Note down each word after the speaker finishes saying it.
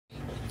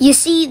You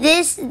see,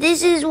 this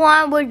is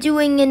why we're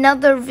doing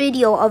another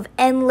video of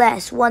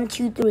Endless 1,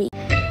 2, 3.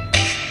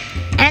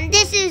 And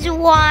this is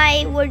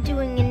why we're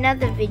doing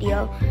another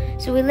video.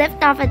 So we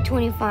left off at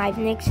 25,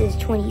 next is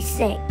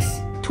 26.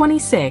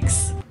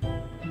 26.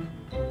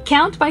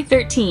 Count by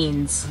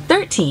 13s.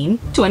 13,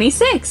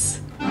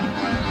 26.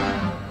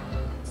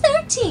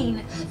 13,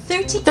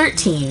 13,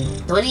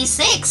 13,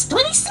 26,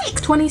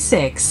 26,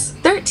 26.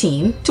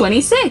 13,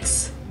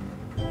 26.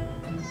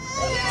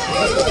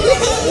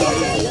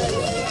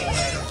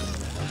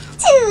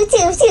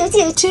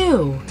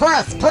 2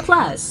 plus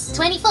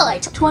 24,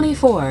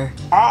 24.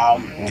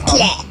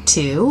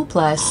 2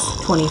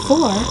 plus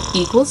 24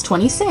 equals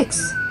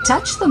 26.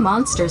 Touch the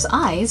monster's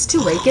eyes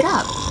to wake it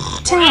up.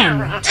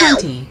 10,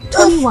 20,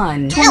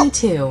 21,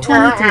 22,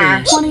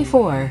 23,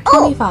 24,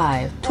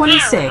 25,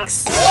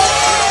 26.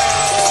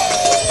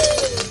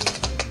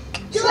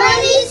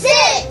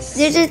 26.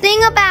 There's a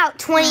thing about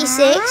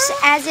 26,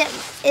 as it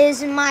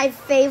is my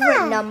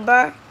favorite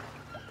number.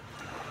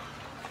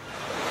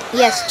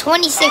 Yes,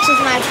 26 is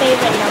my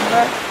favorite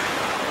number.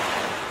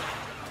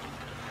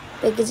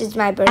 Because it's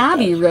my birthday.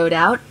 Abby wrote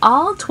out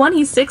all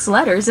 26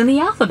 letters in the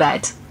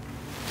alphabet.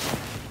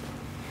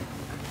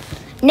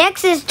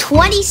 Next is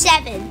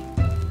 27.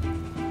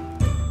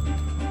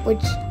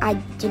 Which I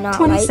do not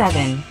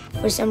 27. like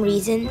for some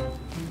reason.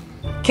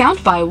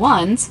 Count by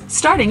ones,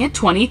 starting at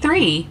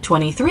 23,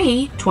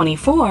 23,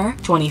 24,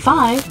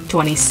 25,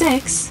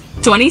 26,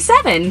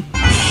 27.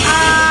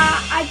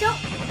 I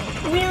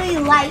don't really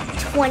like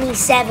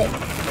 27.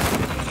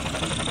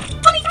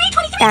 23,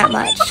 23, That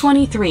much.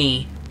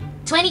 23,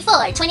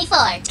 24, 24,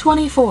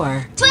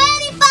 24,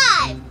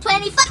 25,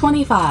 25,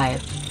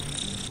 25,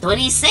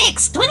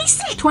 26,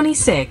 26,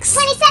 26,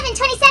 27,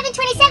 27,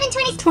 27,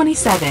 27.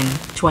 27,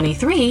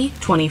 23,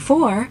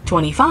 24,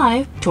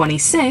 25,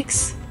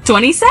 26,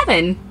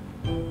 27.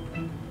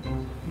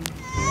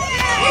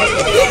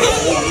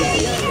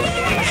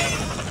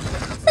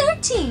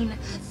 13,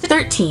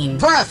 13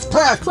 Plus.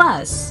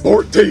 plus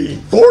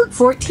 14.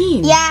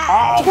 14.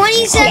 Yeah,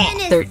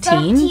 27 is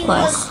 13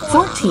 plus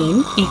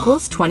 14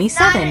 equals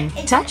 27.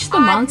 It's Touch an the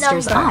odd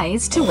monster's number.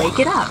 eyes to wake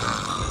it up.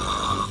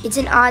 It's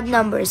an odd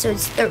number, so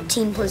it's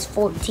 13 plus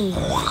 14.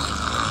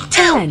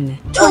 10,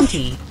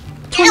 20,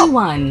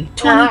 21,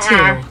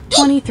 22,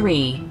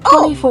 23,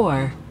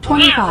 24,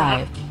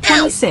 25,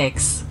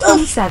 26,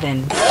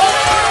 27.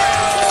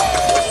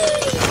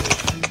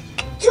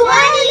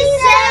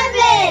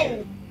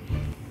 27.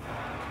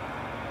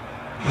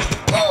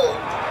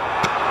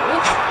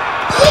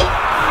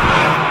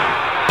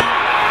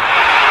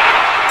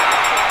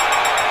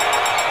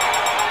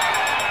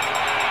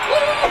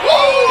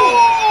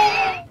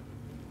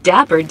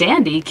 Dapper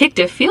Dandy kicked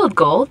a field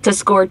goal to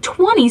score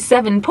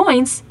 27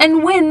 points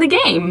and win the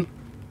game.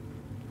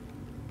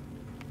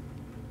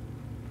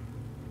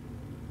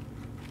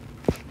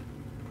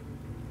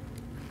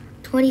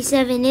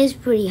 $27 is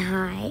pretty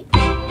high.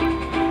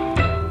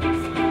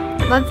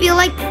 But I feel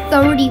like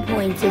 30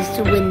 points is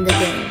to win the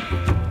game.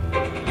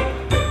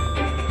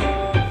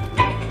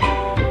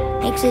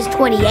 Next is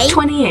 28.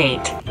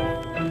 28.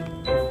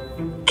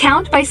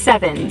 Count by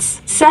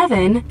sevens.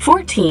 7,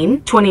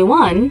 14,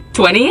 21,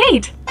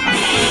 28.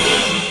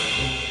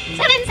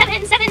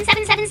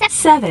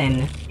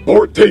 7,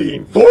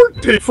 14.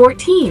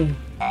 14,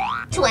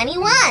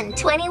 21,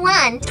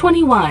 21.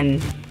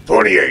 21,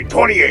 28.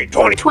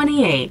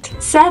 28.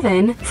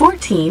 7,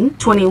 14,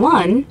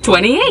 21,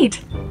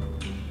 28.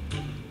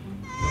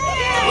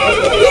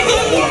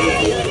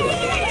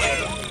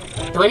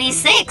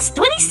 26,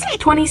 26.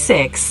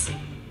 26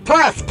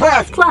 Plus.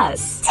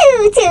 plus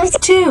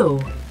 2.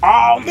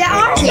 There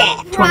are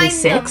no prime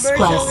 26 numbers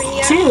plus over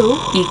here. 2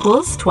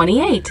 equals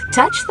 28.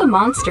 Touch the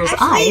monster's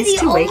eyes Actually,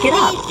 to wake it the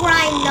up. only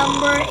prime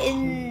number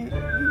in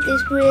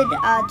this grid,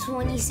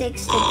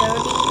 26 to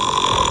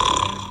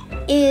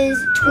 30, is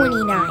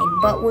 29.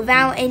 But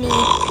without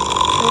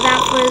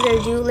further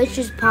ado, let's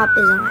just pop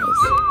his eyes.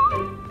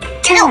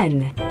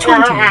 10,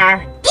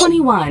 20,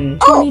 21,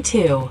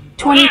 22,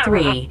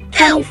 23,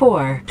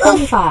 24,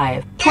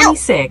 25,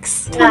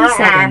 26,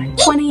 27,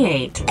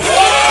 28.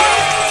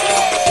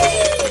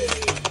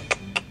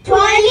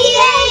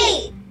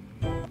 28.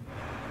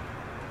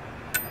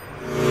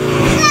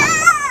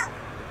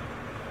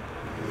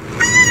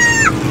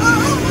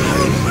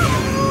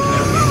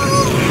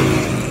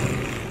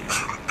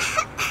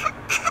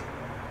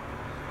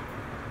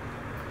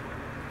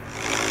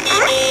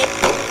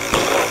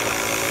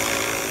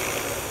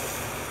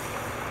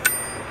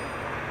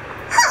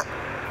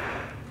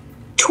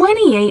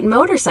 "28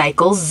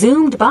 motorcycles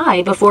zoomed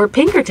by before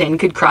Pinkerton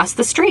could cross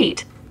the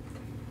street."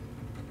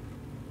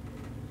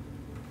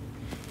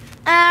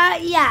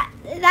 Yeah,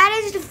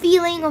 that is the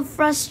feeling of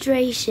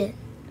frustration.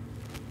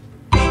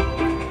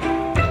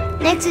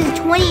 Next is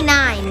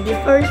 29, the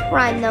first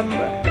prime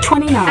number.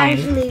 29.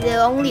 Actually,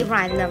 the only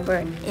prime number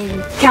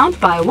in Count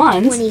by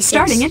ones, 26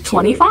 starting at to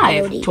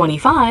 25, 30.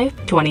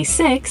 25,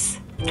 26,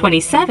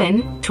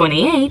 27,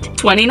 28,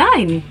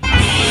 29.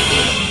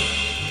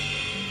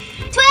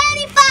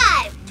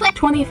 25.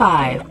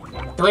 25.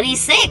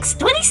 26,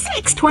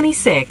 26.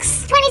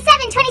 26,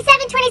 27,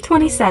 27,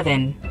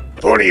 27,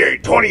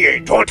 28,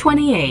 28,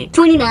 28,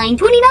 29,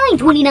 29,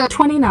 29.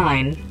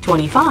 29,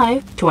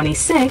 25,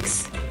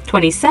 26,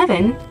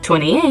 27,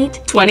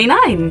 28,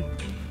 29.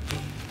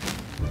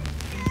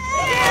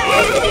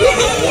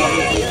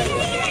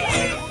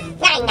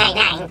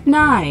 9,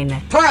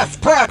 9 plus.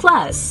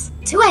 plus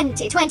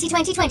 20, 20,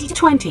 20, 20.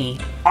 20.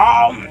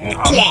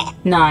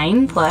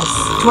 9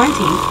 plus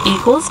 20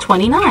 equals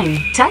 29.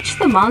 Touch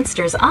the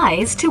monster's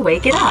eyes to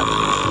wake it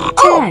up.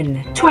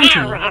 10, 20,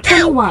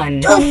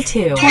 21,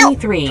 22,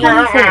 23,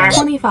 24,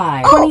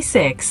 25,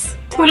 26,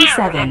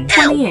 27,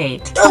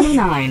 28,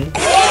 29.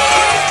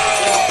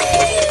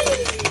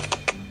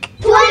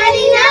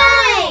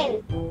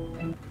 29!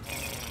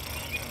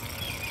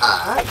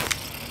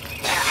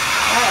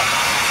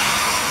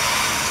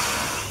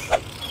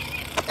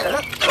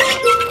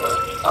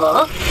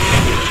 Oh.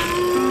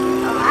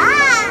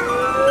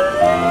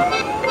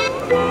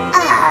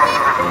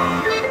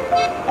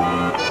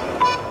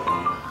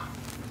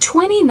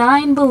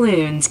 29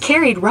 balloons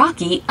carried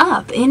Rocky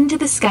up into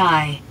the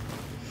sky.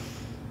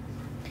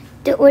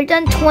 We're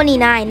done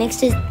 29.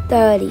 Next is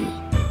 30.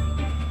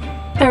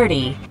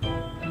 30.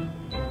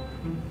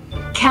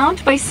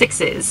 Count by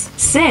sixes.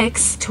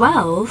 6,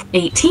 12,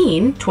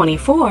 18,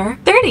 24,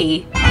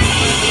 30.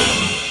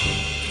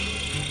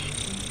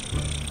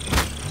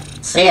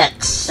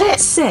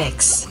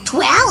 6,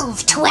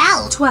 12,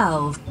 12.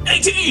 12,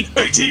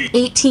 18.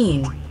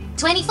 18,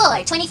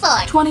 24, 24.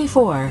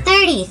 24,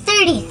 30,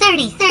 30,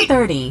 30, 30.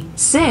 30.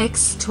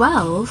 6,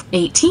 12,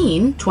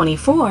 18,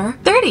 24,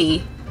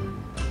 30.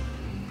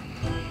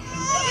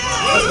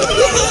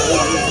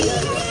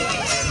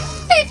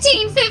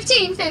 15,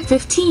 15, 15.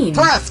 15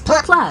 plus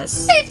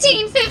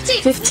 15,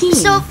 15. 15.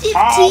 So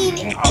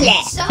 15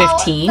 Plus.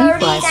 15 30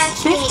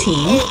 plus is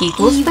 15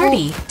 equals evil.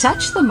 30.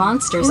 Touch the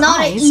monster's Not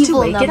an eyes to evil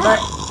wake it number. up.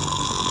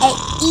 An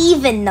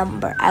even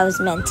number, I was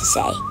meant to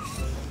say.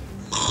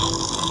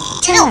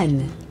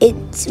 10,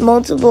 It's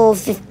multiple of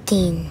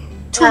 15.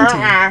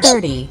 20,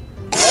 30.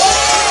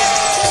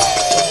 30!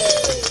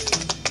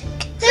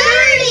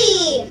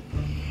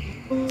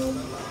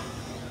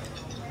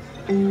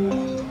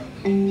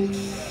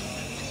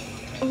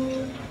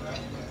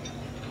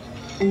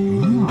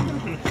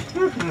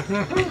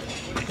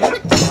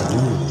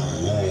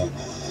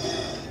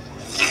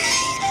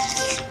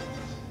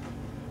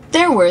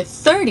 There were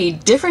 30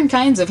 different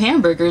kinds of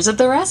hamburgers at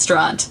the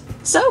restaurant,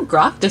 so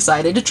Grok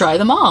decided to try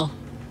them all.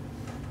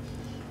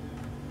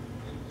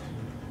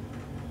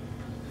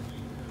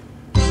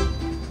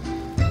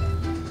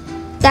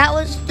 That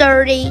was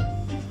 30.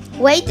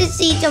 Wait to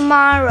see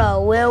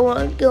tomorrow where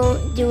we're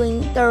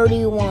doing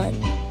 31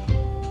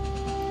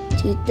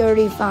 to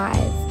 35.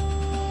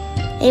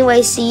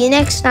 Anyway, see you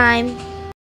next time.